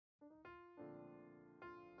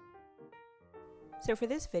So for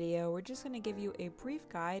this video, we're just going to give you a brief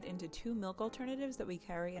guide into two milk alternatives that we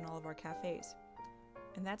carry in all of our cafes.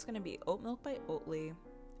 And that's going to be oat milk by Oatly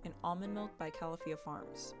and almond milk by Califia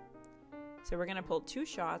Farms. So we're going to pull two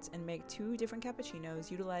shots and make two different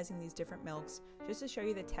cappuccinos utilizing these different milks just to show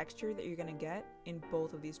you the texture that you're going to get in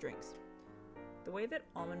both of these drinks. The way that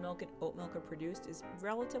almond milk and oat milk are produced is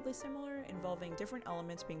relatively similar, involving different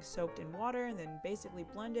elements being soaked in water and then basically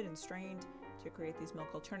blended and strained to create these milk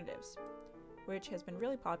alternatives, which has been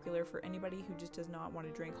really popular for anybody who just does not want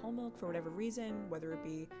to drink whole milk for whatever reason, whether it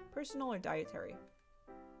be personal or dietary.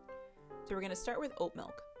 So we're going to start with oat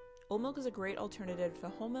milk. Oat milk is a great alternative to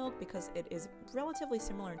whole milk because it is relatively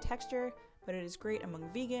similar in texture, but it is great among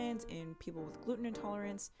vegans and people with gluten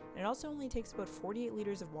intolerance, and it also only takes about 48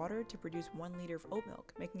 liters of water to produce 1 liter of oat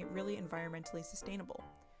milk, making it really environmentally sustainable.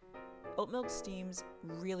 Oat milk steams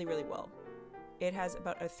really well. It has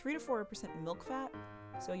about a 3 to 4% milk fat,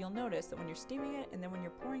 so you'll notice that when you're steaming it and then when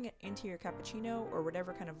you're pouring it into your cappuccino or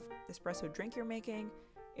whatever kind of espresso drink you're making,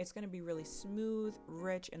 it's going to be really smooth,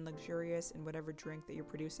 rich, and luxurious in whatever drink that you're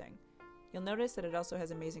producing. You'll notice that it also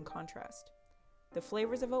has amazing contrast. The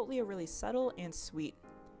flavors of Oatly are really subtle and sweet,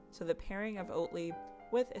 so the pairing of Oatly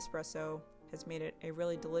with espresso has made it a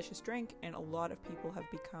really delicious drink, and a lot of people have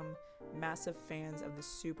become massive fans of the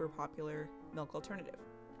super popular milk alternative.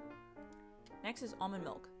 Next is almond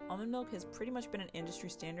milk. Almond milk has pretty much been an industry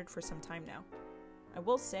standard for some time now. I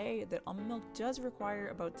will say that almond milk does require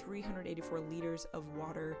about 384 liters of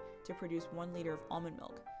water to produce 1 liter of almond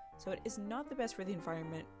milk, so it is not the best for the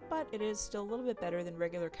environment, but it is still a little bit better than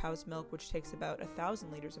regular cow's milk, which takes about 1,000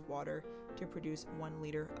 liters of water to produce 1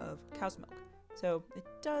 liter of cow's milk. So it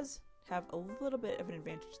does have a little bit of an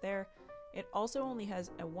advantage there. It also only has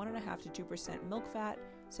a 1.5 to 2% milk fat,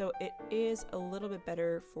 so it is a little bit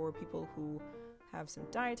better for people who have some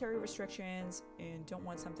dietary restrictions and don't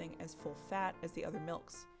want something as full fat as the other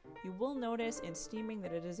milks. You will notice in steaming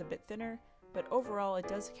that it is a bit thinner, but overall it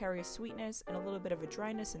does carry a sweetness and a little bit of a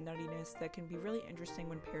dryness and nuttiness that can be really interesting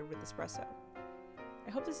when paired with espresso.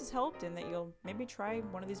 I hope this has helped and that you'll maybe try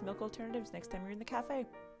one of these milk alternatives next time you're in the cafe.